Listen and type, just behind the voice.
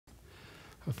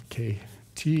of kt,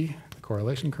 the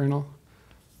correlation kernel,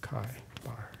 chi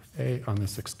bar A on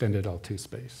this extended L2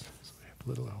 space. So we have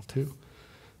little L2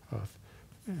 of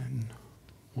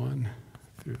N1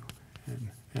 through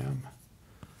Nm.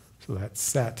 So that's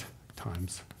set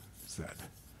times Z.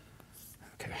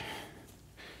 Okay.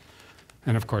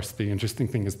 And of course, the interesting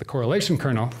thing is the correlation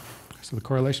kernel. So the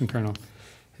correlation kernel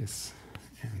is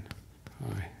Ni,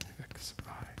 Xi,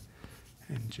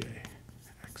 Nj,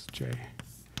 Xj.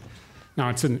 Now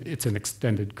it's an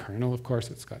extended kernel, of course.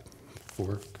 It's got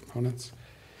 4 components.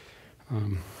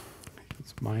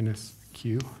 It's minus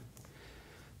Q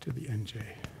to the Nj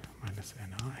minus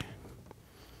Ni,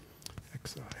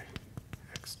 Xi,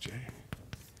 Xj,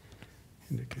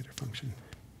 indicator function,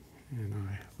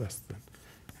 Ni less than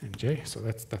Nj. So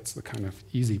that's the kind of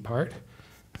easy part.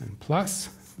 And plus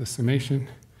the summation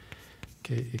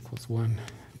k equals 1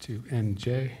 to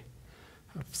Nj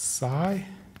of psi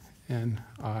Ni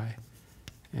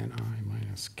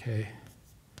minus k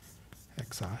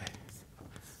xi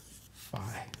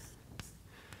phi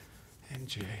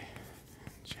Nj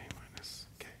minus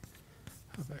k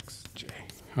of xj.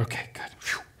 Okay, good.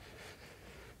 Whew.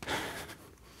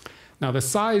 Now the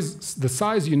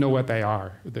size, you know what they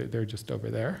are. They're just over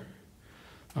there.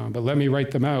 But let me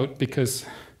write them out, because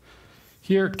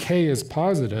here k is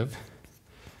positive,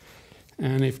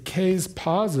 and if k is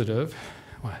positive,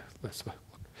 well, let's look.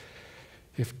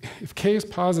 If k is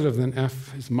positive, then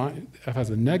f has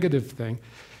a negative thing.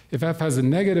 If f has a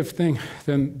negative thing,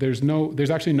 then there's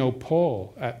actually no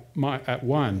pole at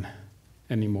 1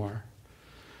 anymore.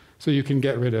 So you can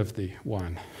get rid of the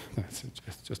 1. That's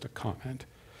just a comment.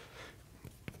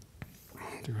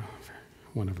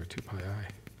 1 over 2 pi I,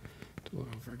 2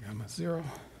 over gamma 0,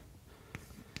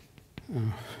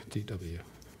 dw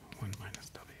 1 minus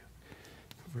w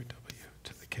over w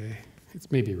to the k.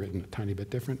 It's maybe written a tiny bit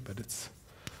different, but it's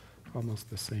almost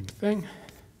the same thing,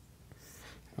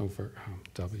 over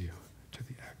w to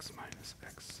the x minus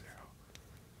x0,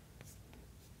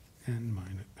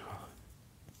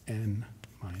 n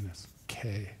minus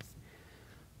k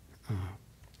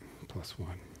plus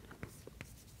 1.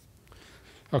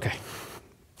 Okay,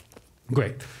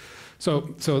 great. So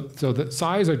the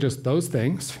psi's are just those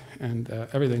things, and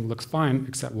everything looks fine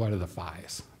except what are the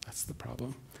phis? That's the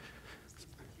problem. Is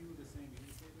Q the same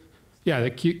indicator? Yeah, the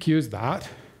Q is that.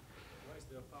 What is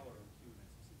the power of Q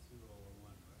next? Is it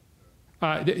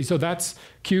 0 or 1, right? So that's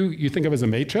Q you think of as a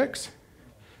matrix.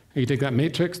 And you take that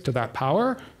matrix to that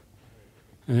power,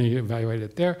 and then you evaluate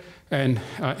it there. And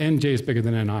Nj is bigger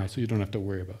than Ni, so you don't have to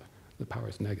worry about it. The power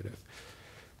is negative.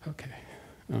 Okay.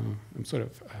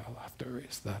 I'll have to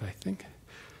erase that, I think.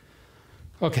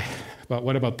 Okay, but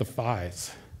what about the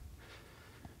phis?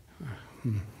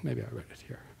 Maybe I read it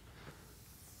here.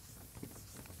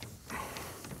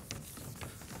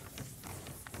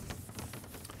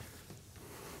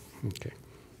 Okay.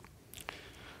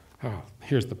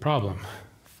 Here's the problem.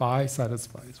 Phi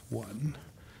satisfies 1 and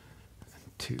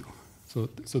 2. So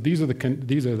these are the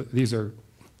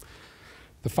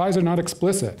phis are not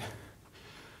explicit.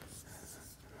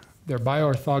 They're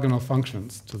biorthogonal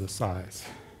functions to the psi's.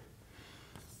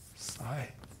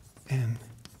 Psi n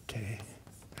k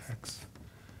x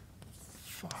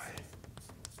phi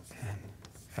n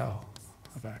l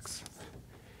of x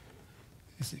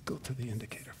is equal to the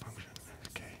indicator function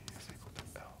k is equal to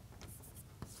L.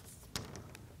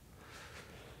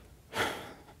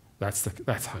 That's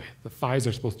how the phis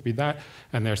are supposed to be that,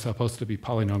 and they're supposed to be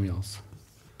polynomials.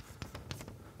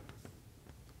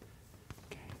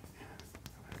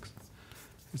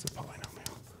 Is a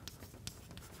polynomial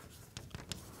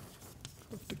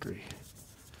of degree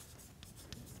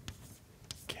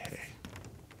k.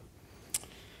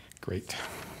 Great.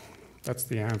 That's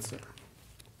the answer.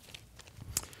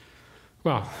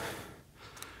 Well,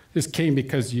 this came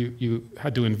because you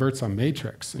had to invert some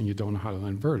matrix, and you don't know how to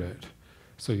invert it.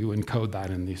 So you encode that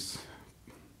in these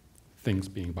things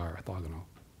being biorthogonal.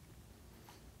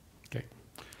 Okay.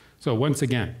 So once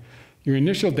again, your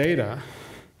initial data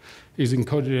is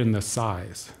encoded in the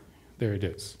size. There it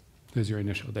is. There's your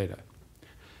initial data.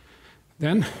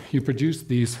 Then you produce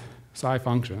these psi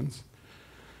functions,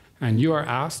 and you are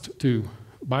asked to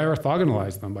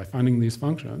biorthogonalize them by finding these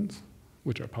functions,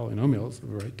 which are polynomials of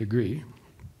the right degree,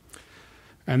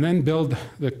 and then build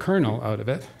the kernel out of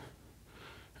it,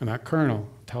 and that kernel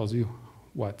tells you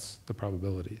what's the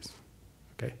probabilities.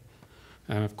 Okay?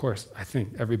 And of course, I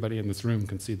think everybody in this room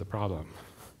can see the problem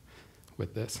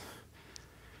with this.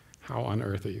 How on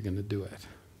earth are you going to do it?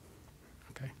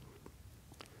 Okay.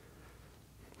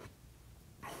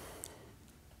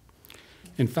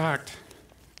 In fact,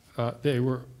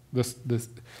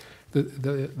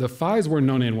 the phi's were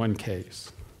known in one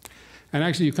case. And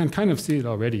actually, you can kind of see it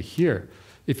already here.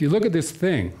 If you look at this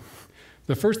thing,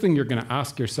 the first thing you're going to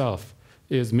ask yourself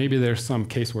is maybe there's some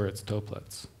case where it's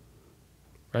toplets,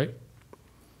 right?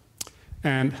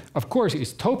 And of course,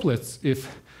 it's toplets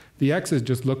if the x's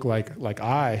just look like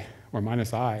I or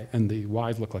minus I, and the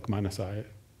y's look like minus I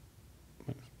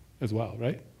as well,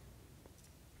 right?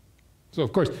 So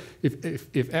of course,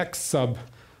 if x of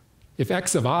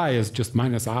I is just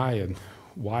minus I and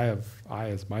y of I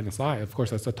is minus I, of course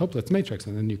that's a toplets matrix,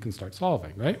 and then you can start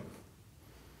solving, right?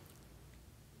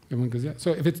 Everyone goes, yeah.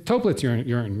 So if it's toplets, you're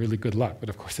in really good luck, but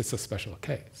of course it's a special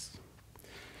case.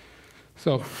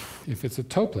 So if it's a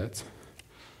toplets,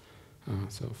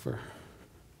 so for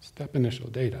step initial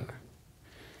data,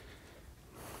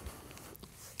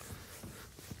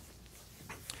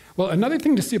 well, another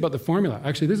thing to see about the formula,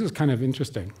 actually this is kind of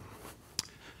interesting.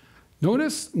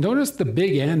 Notice the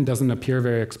big N doesn't appear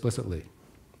very explicitly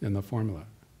in the formula.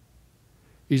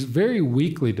 He's very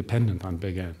weakly dependent on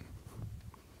big N.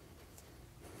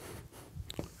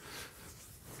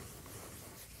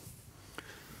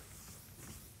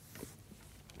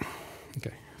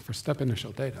 Okay, for step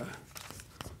initial data.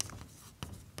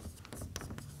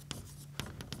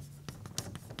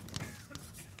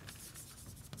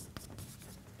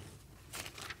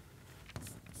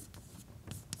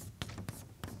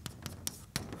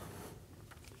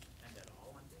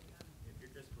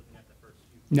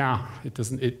 No, it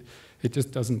doesn't. It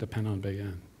just doesn't depend on big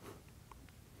N.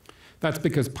 That's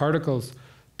because particles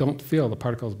don't feel the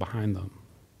particles behind them.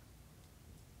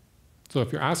 So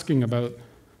if you're asking about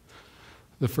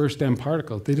the first M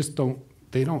particles, they just don't.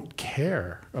 They don't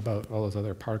care about all those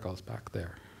other particles back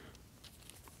there.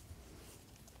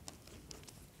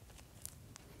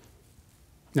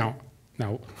 Now,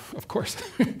 of course,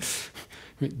 I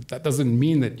mean, that doesn't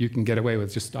mean that you can get away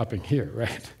with just stopping here,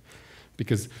 right?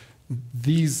 Because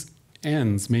these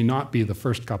N's may not be the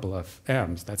first couple of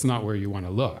M's. That's not where you want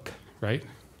to look, right?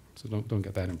 So don't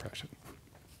get that impression.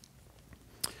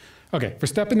 Okay, for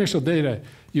step initial data,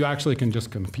 you actually can just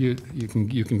compute. You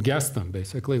can guess them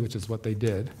basically, which is what they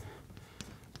did,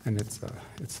 and it's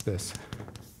this.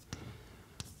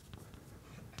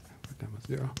 Gamma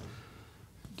 0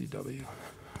 dw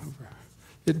over.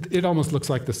 It almost looks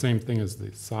like the same thing as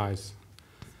the size.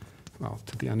 Well,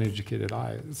 to the uneducated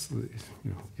eye,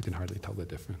 you can hardly tell the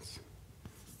difference.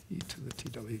 E to the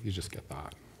TW, you just get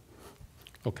that.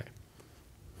 Okay.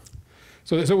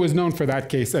 So it was known for that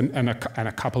case and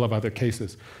a couple of other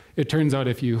cases. It turns out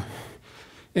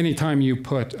anytime you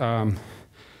put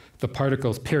the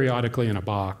particles periodically in a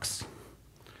box,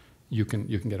 you can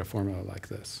get a formula like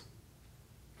this.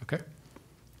 Okay.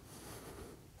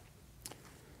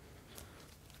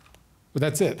 But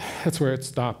that's it. That's where it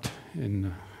stopped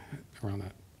in. Around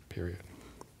that period.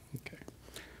 Okay,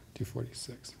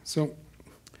 246. So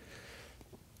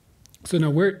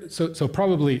now so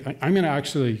probably I'm going to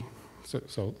actually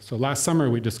so last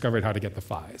summer we discovered how to get the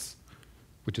phi's,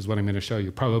 which is what I'm going to show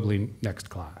you probably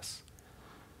next class.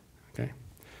 Okay.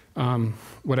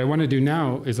 What I want to do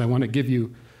now is I want to give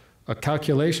you a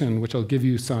calculation which will give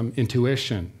you some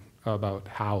intuition about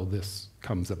how this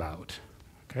comes about.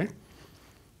 Okay.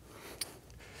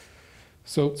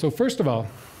 So first of all,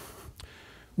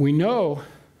 we know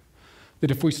that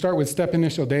if we start with step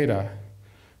initial data,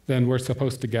 then we're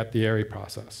supposed to get the Airy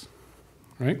process,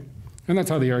 right? And that's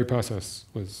how the Airy process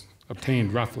was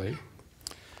obtained, roughly.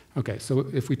 Okay, so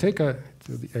if we take the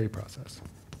Airy process,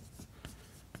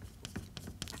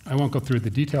 I won't go through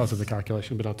the details of the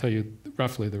calculation, but I'll tell you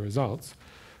roughly the results.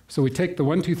 So we take the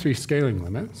 1, 2, 3 scaling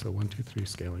limit, so 1, 2, 3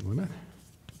 scaling limit.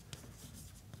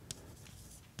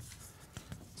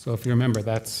 So if you remember,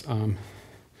 that's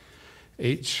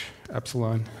H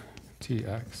epsilon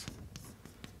Tx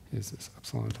is this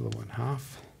epsilon to the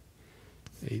 1/2,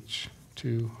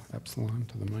 H2 epsilon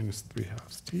to the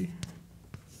 -3/2 T,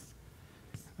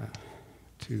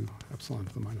 2 epsilon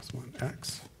to the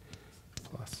 -1x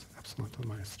plus epsilon to the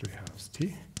 -3/2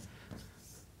 T.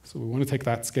 So we want to take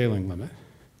that scaling limit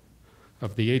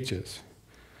of the h's.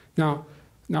 Now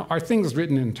our thing's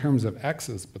written in terms of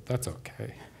x's, but that's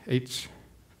okay.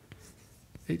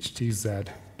 HTZ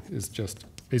is just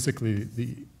basically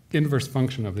the inverse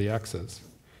function of the x's.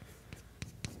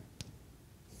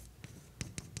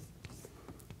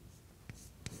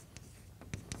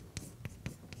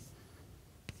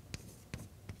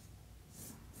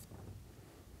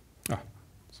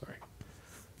 Sorry.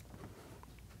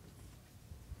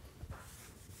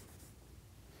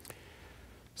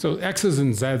 So x's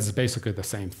and z's is basically the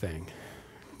same thing,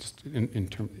 just in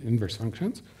terms of inverse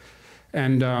functions.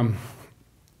 And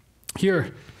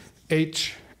here,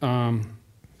 H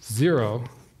 0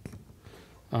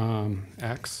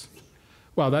 x,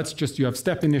 well, that's just you have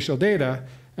step initial data,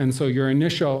 and so your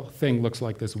initial thing looks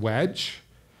like this wedge,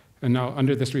 and now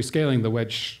under this rescaling, the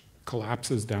wedge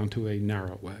collapses down to a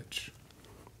narrow wedge.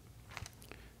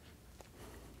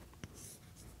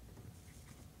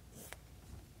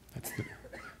 That's the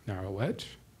narrow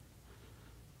wedge.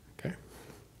 Okay.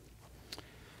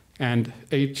 And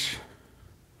h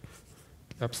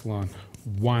epsilon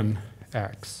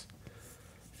 1x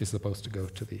is supposed to go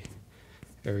to the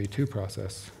area 2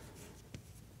 process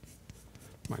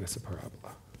minus a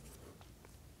parabola.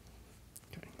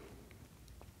 Okay.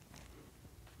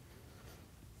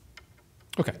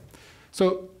 Okay.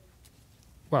 So,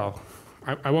 well,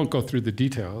 I won't go through the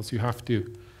details. You have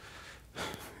to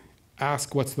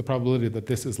ask what's the probability that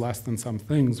this is less than some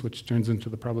things, which turns into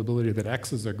the probability that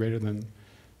x's are greater than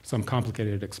some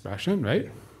complicated expression,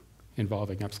 right?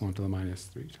 Involving epsilon to the minus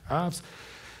 3/2.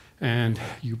 And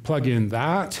you plug in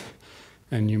that,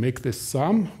 and you make this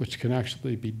sum, which can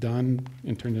actually be done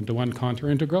and turned into one contour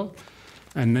integral.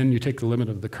 And then you take the limit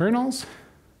of the kernels,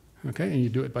 okay, and you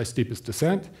do it by steepest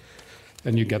descent,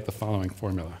 and you get the following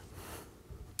formula.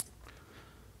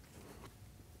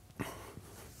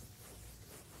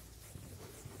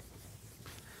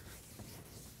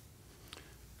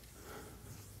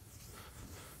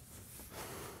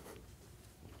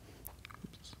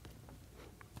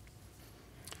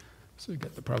 So you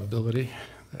get the probability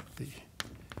that the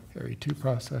area 2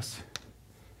 process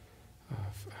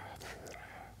of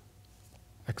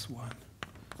x1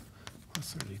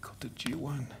 less or equal to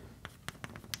g1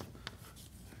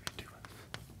 area 2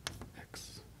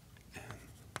 x n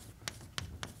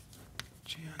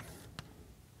gn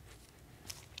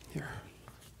here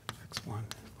x1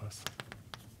 plus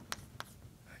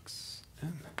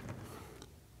xn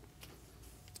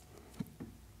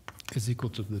is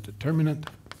equal to the determinant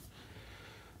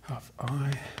of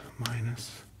I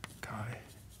minus chi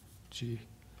g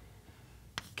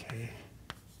k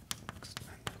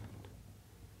extended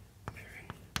area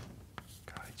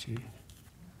chi g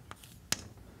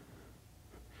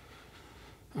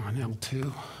on L2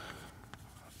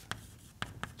 of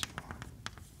g1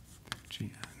 gn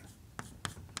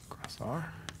cross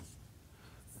R.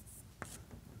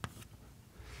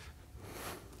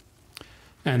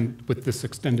 And with this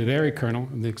extended area kernel,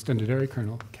 and the extended area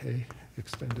kernel, K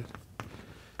extended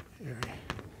area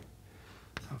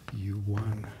of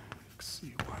U1,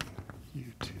 C1,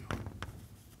 U2,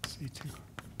 C2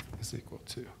 is equal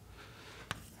to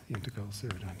the integral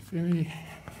 0 to infinity,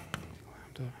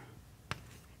 lambda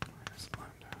minus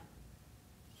lambda,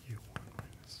 U1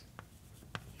 minus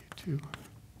U2.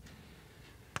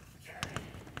 Area.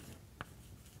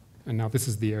 And now this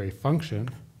is the area function.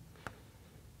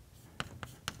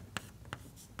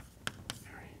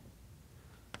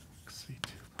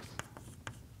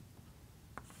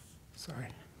 Sorry,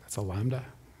 that's a lambda.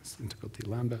 It's integral d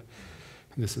lambda.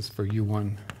 And this is for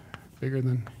U1 bigger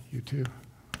than U2,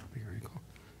 bigger or equal.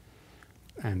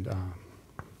 And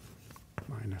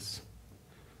minus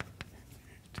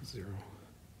to 0.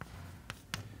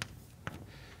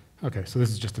 Okay, so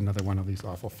this is just another one of these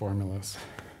awful formulas.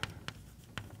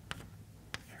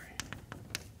 Area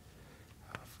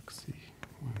of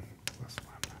C1 plus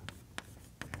lambda.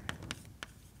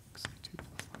 C2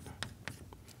 plus lambda.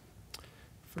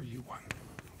 For U1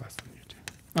 less than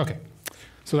U2. Okay,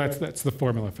 so that's the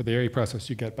formula for the area process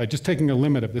you get by just taking a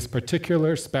limit of this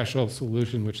particular special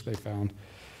solution which they found.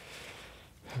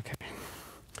 Okay,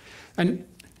 and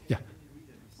yeah.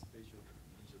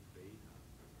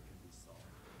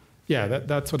 Yeah,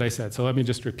 that's what I said. So let me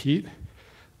just repeat.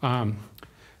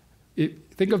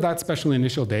 Think of that special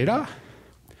initial data,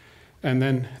 and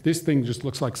then this thing just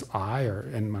looks like I or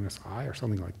n minus I or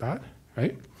something like that,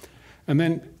 right? And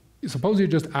then suppose you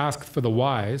just ask for the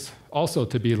y's also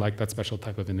to be like that special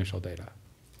type of initial data,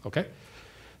 okay?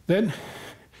 Then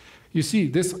you see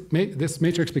this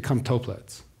matrix become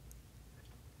toplets,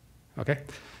 okay?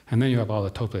 And then you have all the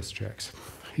toplets tricks.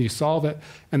 You solve it,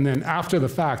 and then after the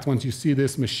fact, once you see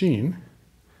this machine,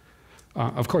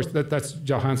 of course, that's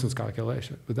Johansson's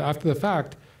calculation. But after the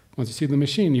fact, once you see the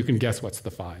machine, you can guess what's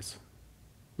the phi's,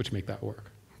 which make that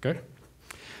work, okay?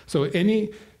 So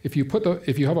if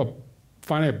you have a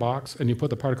finite box and you put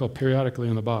the particle periodically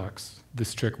in the box,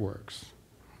 this trick works,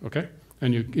 okay?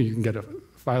 And you can get a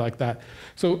phi like that.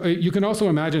 So you can also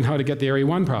imagine how to get the area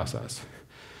 1 process.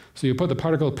 So you put the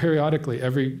particle periodically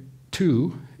every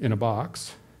 2 in a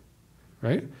box,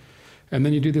 right? And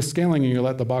then you do this scaling and you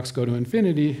let the box go to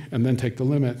infinity and then take the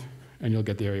limit and you'll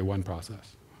get the area 1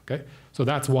 process, okay? So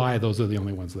that's why those are the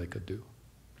only ones they could do,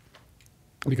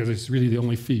 because it's really the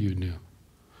only phi you knew,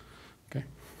 okay?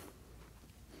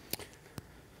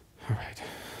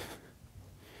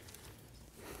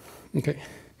 Okay.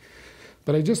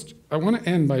 But I want to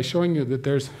end by showing you that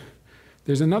there's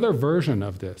another version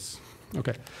of this.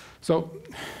 Okay. So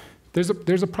there's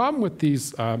a problem with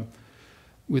these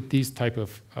type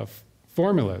of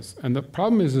formulas. And the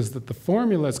problem is that the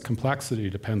formula's complexity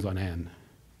depends on n.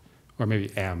 Or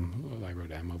maybe m. Well, I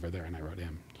wrote m over there and I wrote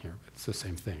m here. It's the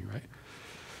same thing, right?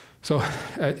 So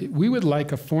we would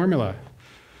like a formula.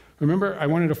 Remember, I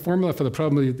wanted a formula for the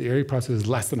probability that the area process is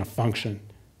less than a function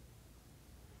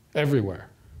everywhere.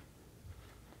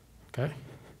 Okay?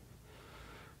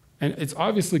 And it's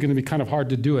obviously going to be kind of hard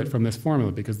to do it from this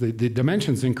formula because the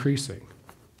dimension's increasing.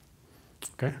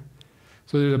 Okay?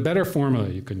 So there's a better formula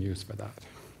you can use for that.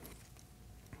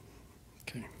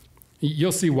 Okay.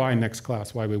 You'll see why next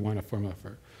class, why we want a formula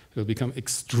for, it'll become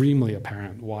extremely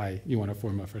apparent why you want a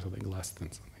formula for something less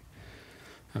than something.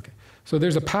 Okay. So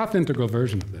there's a path integral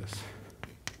version of this.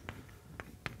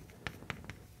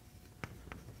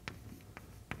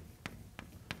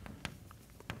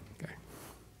 Okay.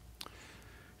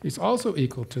 It's also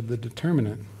equal to the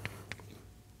determinant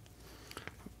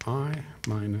I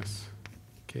minus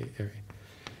K area.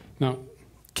 Now,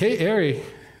 K area,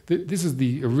 this is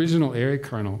the original area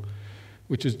kernel,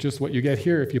 which is just what you get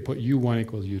here if you put U1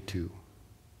 equals U2.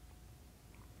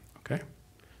 Okay?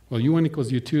 Well, U1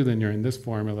 equals U2, then you're in this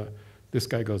formula. This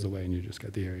guy goes away, and you just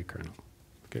get the area kernel.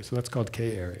 Okay, so that's called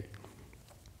K area.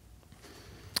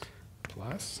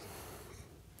 Plus,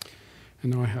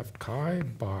 and now I have chi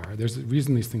bar. There's a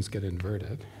reason these things get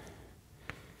inverted.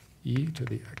 E to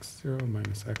the x0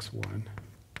 minus x1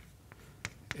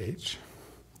 h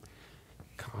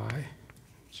chi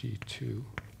g2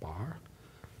 bar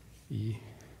e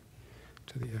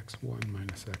to the x1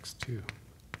 minus x2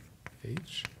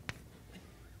 h.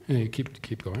 And you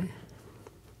keep going.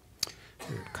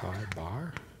 Here, chi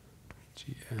bar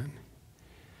gn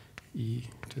e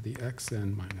to the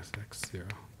xn minus x0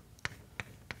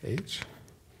 h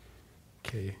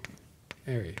k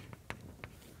area.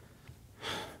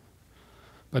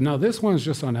 But now this one's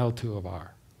just on L2 of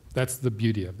R. That's the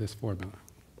beauty of this formula.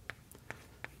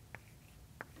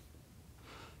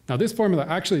 Now this formula,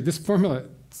 actually this formula,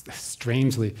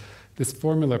 strangely, this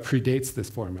formula predates this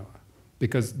formula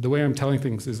because the way I'm telling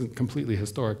things isn't completely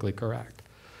historically correct.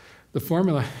 The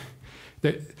formula,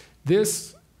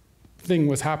 this thing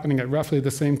was happening at roughly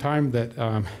the same time that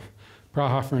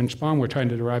Prahofer and Spahn were trying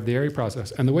to derive the area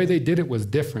process. And the way they did it was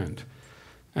different.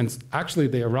 And actually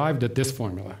they arrived at this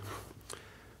formula.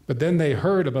 But then they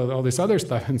heard about all this other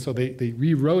stuff, and so they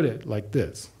rewrote it like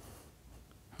this.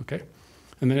 Okay?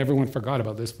 And then everyone forgot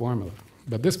about this formula.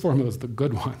 But this formula is the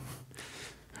good one.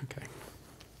 Okay.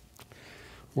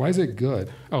 Why is it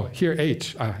good? Oh, here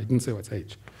H. I didn't say what's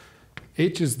H.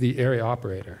 H is the area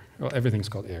operator. Well, everything's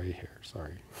called area here,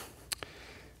 sorry.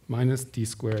 Minus d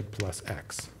squared plus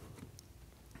x.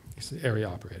 It's the area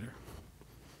operator.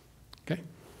 Okay?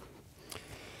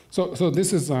 So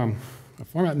this is a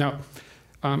formula. Now,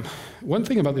 one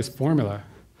thing about this formula,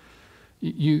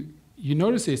 you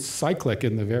notice it's cyclic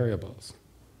in the variables.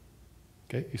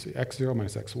 Okay, you see x0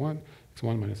 minus x1,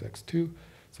 x1 minus x2,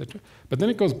 etc. But then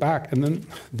it goes back, and then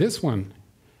this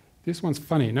one's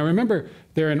funny. Now remember,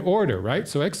 they're in order, right?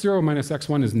 So x0 minus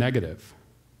x1 is negative,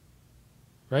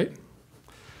 right?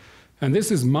 And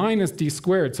this is minus d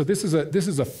squared. So this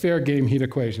is a fair game heat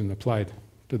equation applied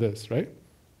to this, right?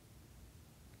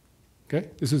 Okay,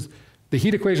 this is the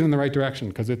heat equation in the right direction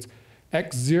because it's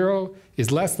x0 is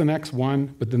less than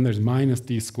x1, but then there's minus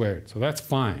d squared. So that's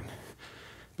fine.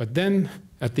 But then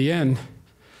at the end,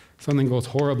 something goes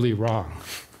horribly wrong.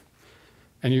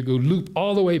 And you go loop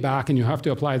all the way back, and you have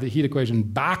to apply the heat equation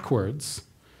backwards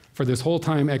for this whole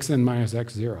time xn minus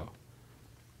x0.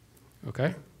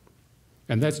 Okay?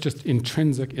 And that's just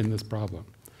intrinsic in this problem.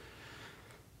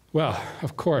 Well,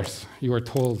 of course, you were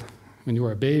told when you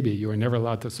were a baby, you were never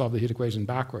allowed to solve the heat equation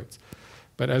backwards.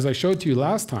 But as I showed to you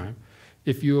last time,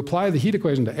 if you apply the heat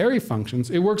equation to area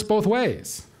functions, it works both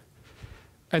ways.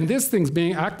 And this thing's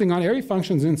acting on area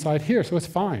functions inside here, so it's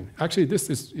fine. Actually, this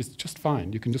is just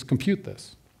fine. You can just compute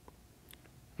this.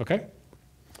 Okay?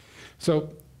 So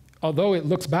although it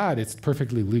looks bad, it's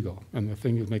perfectly legal. And the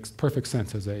thing makes perfect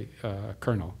sense as a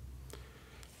kernel.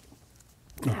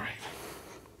 All right.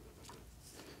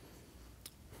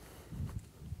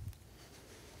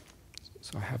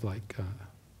 So I have like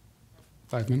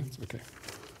 5 minutes? Okay.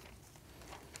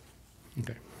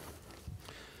 Okay.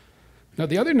 Now,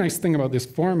 the other nice thing about this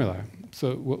formula,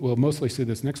 so we'll mostly see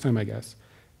this next time, I guess,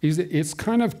 is that it's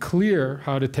kind of clear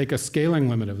how to take a scaling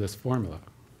limit of this formula.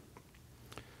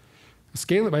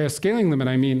 By a scaling limit,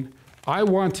 I mean, I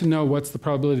want to know what's the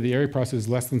probability the area process is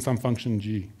less than some function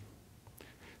g.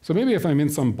 So maybe if I'm in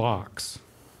some box,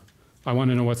 I want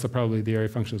to know what's the probability the area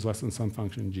function is less than some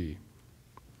function g.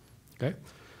 Okay?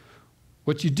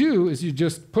 What you do is you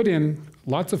just put in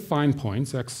lots of fine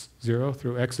points, x0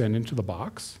 through xn, into the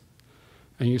box,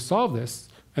 and you solve this,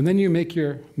 and then you make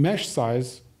your mesh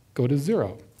size go to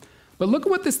 0. But look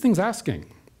at what this thing's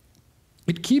asking.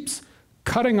 It keeps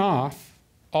cutting off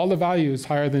all the values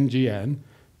higher than gn,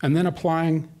 and then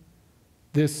applying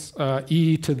this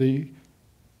e to the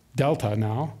delta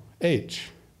now, h.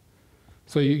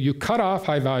 So you cut off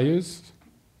high values,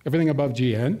 everything above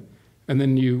gn, and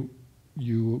then you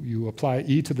apply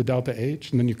e to the delta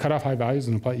h, and then you cut off high values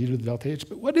and apply e to the delta h.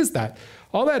 But what is that?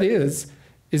 All that is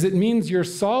it means you're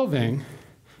solving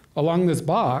along this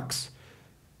box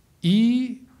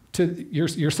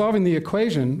you're solving the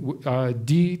equation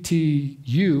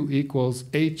dtu equals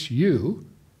hu,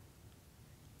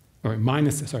 or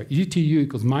dtu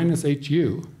equals minus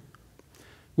hu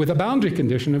with a boundary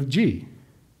condition of g,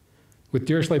 with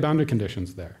Dirichlet boundary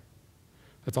conditions there.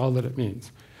 That's all that it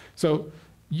means. So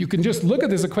you can just look at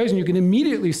this equation, you can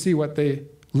immediately see what the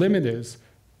limit is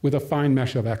with a fine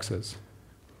mesh of x's.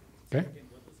 Okay?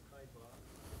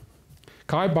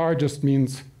 Chi bar just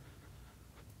means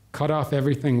cut off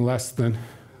everything less than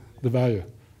the value.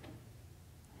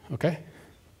 Okay?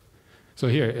 So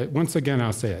here, once again,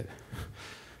 I'll say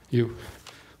it.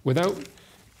 Without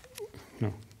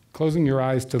closing your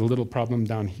eyes to the little problem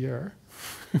down here,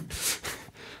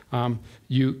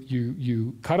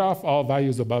 you cut off all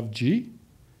values above g,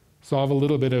 solve a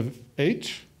little bit of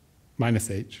h,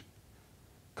 minus h,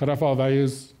 cut off all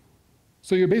values.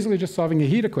 So you're basically just solving a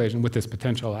heat equation with this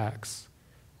potential x.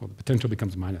 Well, the potential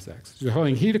becomes minus x. So you're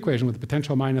solving a heat equation with the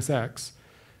potential minus x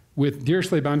with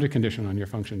Dirichlet boundary condition on your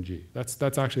function g.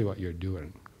 That's actually what you're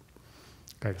doing.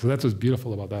 Okay, so that's what's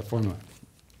beautiful about that formula.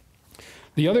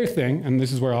 The other thing, and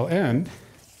this is where I'll end,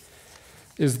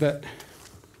 is that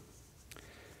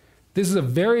this is a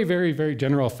very, very, very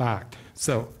general fact.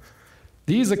 So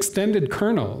these extended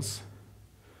kernels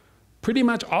pretty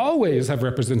much always have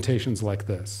representations like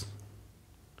this.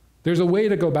 There's a way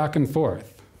to go back and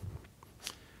forth.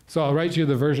 So I'll write you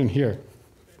the version here.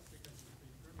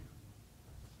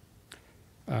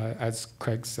 As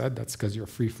Craig said, that's because you're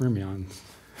free fermions.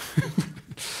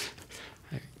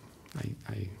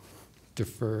 I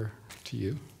defer to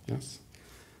you, yes?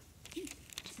 Do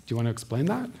you want to explain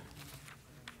that?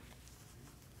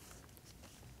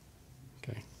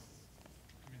 Okay.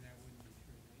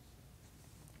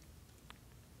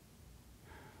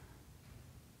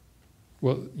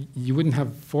 Well, you wouldn't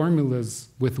have formulas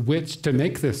with which to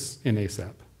make this in ASAP.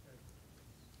 I'm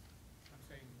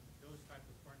saying those type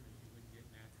of formulas you wouldn't get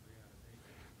naturally out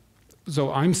of ASAP.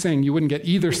 So I'm saying you wouldn't get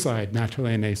either side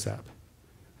naturally in ASAP.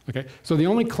 Okay? So the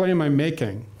only claim I'm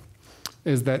making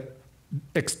is that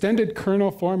extended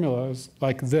kernel formulas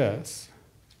like this,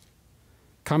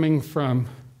 coming from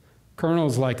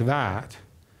kernels like that,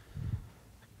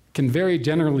 can very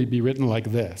generally be written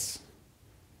like this,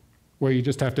 where you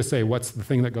just have to say what's the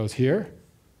thing that goes here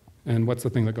and what's the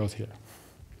thing that goes here.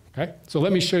 Okay? So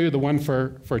let me show you the one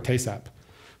for TASAP.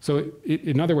 So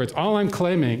in other words, all I'm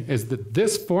claiming is that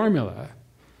this formula,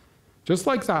 just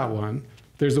like that one,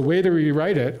 there's a way to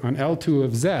rewrite it on L2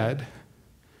 of Z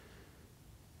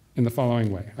in the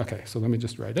following way. Okay, so let me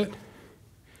just write it.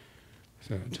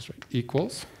 So just write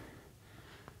equals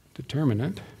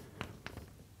determinant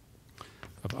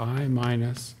of I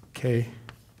minus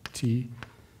KT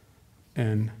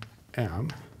n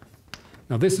m.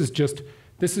 Now this is just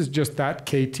that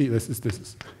KT. This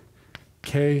is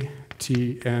KT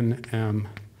n m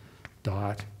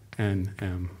dot n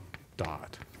m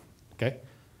dot. Okay.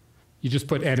 You just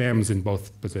put NMs in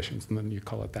both positions, and then you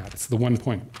call it that. It's the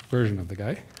one-point version of the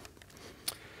guy.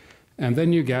 And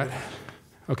then you get,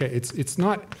 okay, it's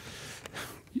not,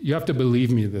 you have to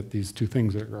believe me that these two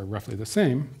things are roughly the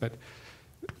same, but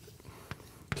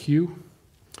Q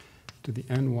to the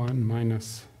N1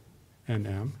 minus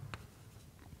NM,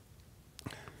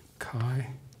 chi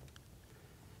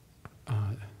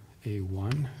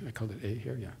A1, I called it A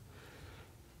here, yeah.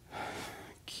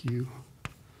 Q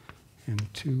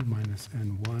N2 minus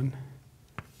N1,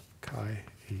 chi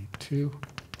A2,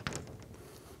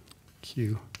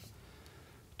 Q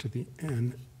to the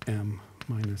NM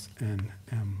minus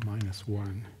NM minus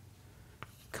 1,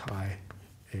 chi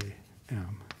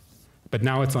AM. But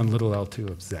now it's on little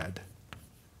L2 of Z.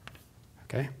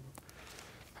 Okay?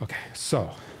 Okay,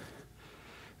 so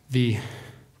the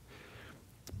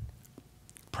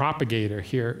propagator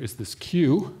here is this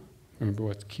Q. Remember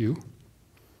what's Q?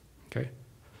 Okay?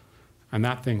 And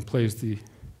that thing plays the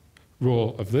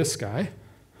role of this guy.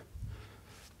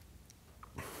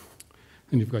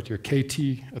 And you've got your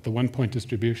KT at the one-point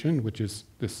distribution, which is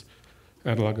this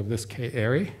analog of this K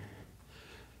area.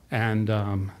 And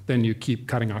then you keep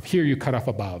cutting off. Here you cut off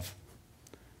above.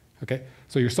 Okay?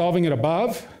 So you're solving it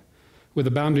above with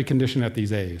a boundary condition at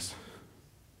these A's.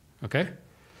 Okay?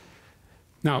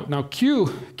 Now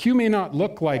Q may not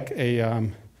look like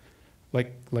a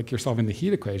like you're solving the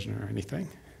heat equation or anything.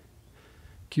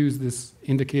 Q is this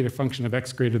indicator function of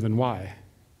x greater than y.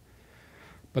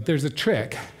 But there's a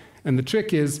trick, and the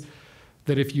trick is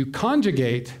that if you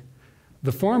conjugate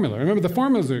the formula, remember the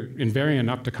formulas are invariant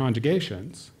up to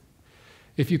conjugations.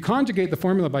 If you conjugate the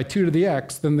formula by 2 to the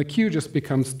x, then the Q just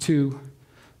becomes 2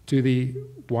 to the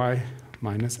y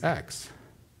minus x.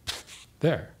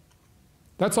 There.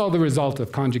 That's all the result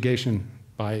of conjugation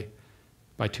by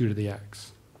 2 to the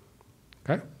x.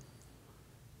 Okay?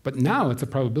 But now it's a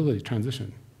probability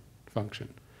transition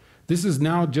function. This is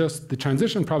now just the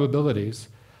transition probabilities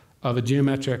of a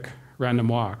geometric random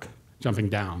walk jumping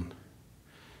down.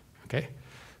 Okay?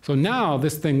 So now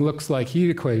this thing looks like heat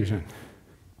equation.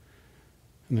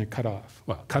 And then cut off.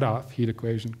 Well, cut off, heat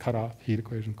equation, cut off, heat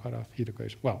equation, cut off, heat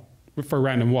equation. Well, for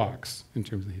random walks in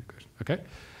terms of the heat equation. Okay?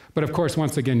 But of course,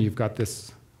 once again, you've got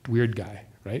this weird guy,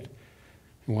 right?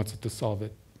 Who wants it to solve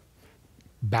it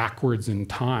backwards in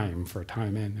time for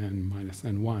time n minus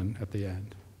n1 at the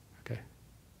end. Okay?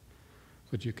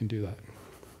 But you can do that.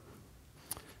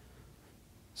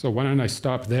 So why don't I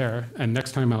stop there, and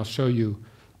next time I'll show you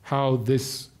how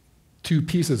this two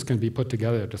pieces can be put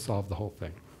together to solve the whole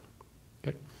thing.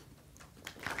 Okay?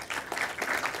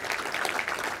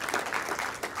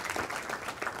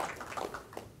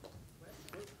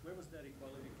 Where was that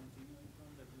equality continuing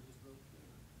from that we just wrote?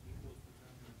 Equals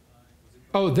determinant by, was it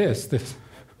Oh, this.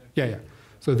 Yeah.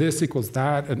 So this equals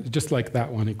that, and just like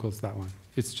that one equals that one.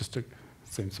 It's just the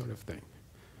same sort of thing.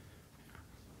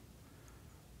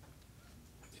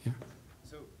 Yeah.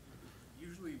 So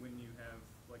usually when you have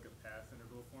like a path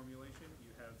integral formulation,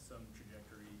 you have some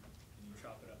trajectory and you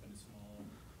chop it up into small,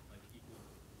 like equal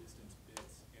distance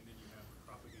bits, and then you have a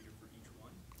propagator for each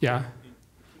one. Yeah. And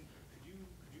could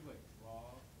you like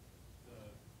draw the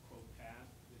quote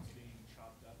path that's being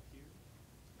chopped up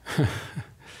here?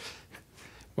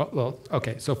 Well,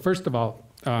 okay. So first of all,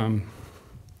 I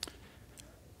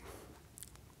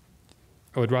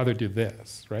would rather do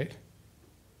this, right?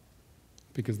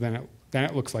 Because then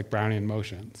it looks like Brownian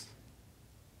motions.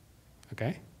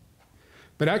 Okay?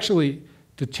 But actually,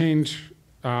 to change,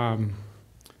 to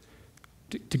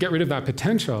get rid of that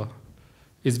potential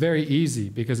is very easy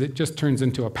because it just turns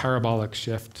into a parabolic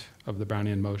shift of the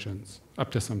Brownian motions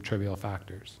up to some trivial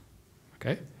factors.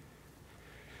 Okay?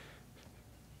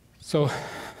 So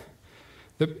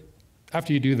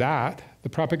after you do that, the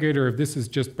propagator of this is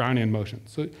just Brownian motion.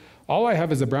 So all I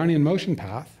have is a Brownian motion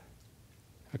path,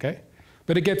 okay?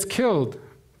 But it gets killed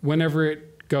whenever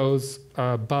it goes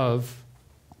above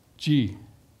G.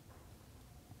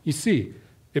 You see,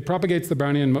 it propagates the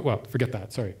Brownian, well, forget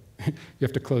that, sorry. You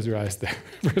have to close your eyes there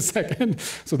for a second.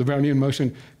 So the Brownian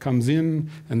motion comes in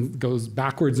and goes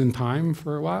backwards in time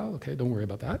for a while. Okay, don't worry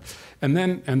about that. And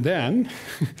then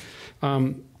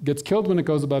gets killed when it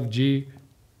goes above G,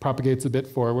 propagates a bit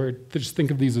forward. Just think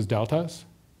of these as deltas,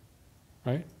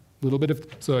 right?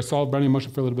 So I solve Brownian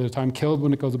motion for a little bit of time, killed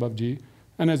when it goes above G.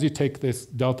 And as you take this,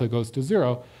 delta goes to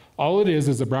 0. All it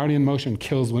is a Brownian motion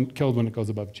killed when it goes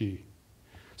above G.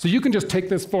 So you can just take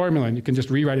this formula and you can just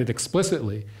rewrite it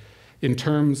explicitly in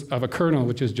terms of a kernel,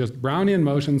 which is just Brownian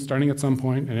motion starting at some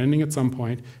point and ending at some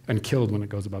point and killed when it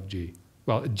goes above G.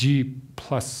 Well, G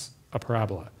plus a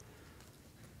parabola.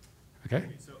 Okay?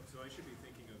 So I should be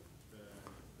thinking of the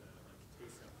like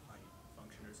K-sub height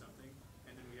function or something,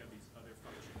 and then we have these other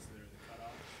functions that are the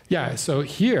cutoff. Yeah, so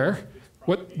here,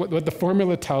 what the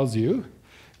formula tells you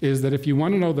is that if you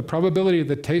want to know the probability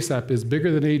that K-sub is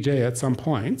bigger than AJ at some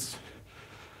points,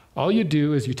 all you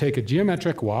do is you take a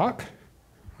geometric walk,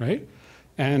 right,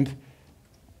 and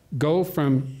go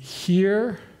from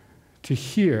here to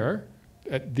here.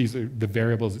 These are the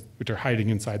variables which are hiding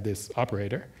inside this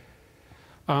operator.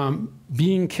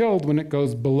 Being killed when it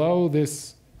goes below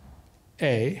this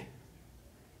A,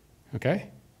 okay?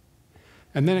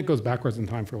 And then it goes backwards in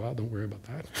time for a while, don't worry about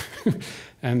that.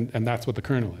 and that's what the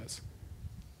kernel is.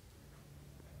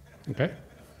 Okay?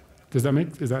 Is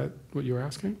that what you were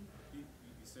asking? You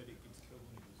said it gets killed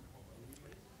when it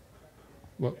goes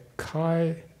below. Well,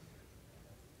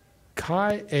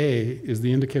 chi A is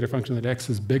the indicator function that x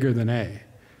is bigger than A.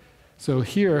 So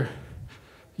here,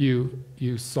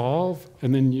 you solve,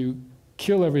 and then you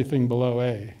kill everything below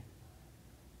A.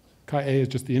 Chi A is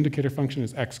just the indicator function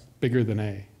is x bigger than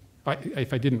A.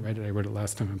 If I didn't write it, I wrote it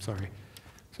last time, I'm sorry.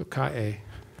 So chi A.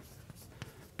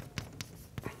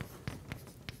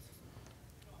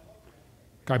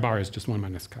 Chi bar is just 1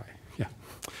 minus chi. Yeah.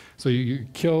 So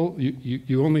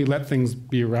you only let things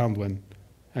be around when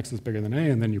x is bigger than a,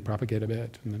 and then you propagate a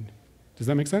bit. And then, does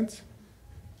that make sense?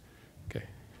 Okay.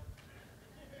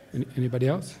 Anybody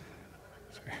else?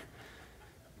 Sorry.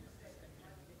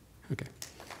 Okay.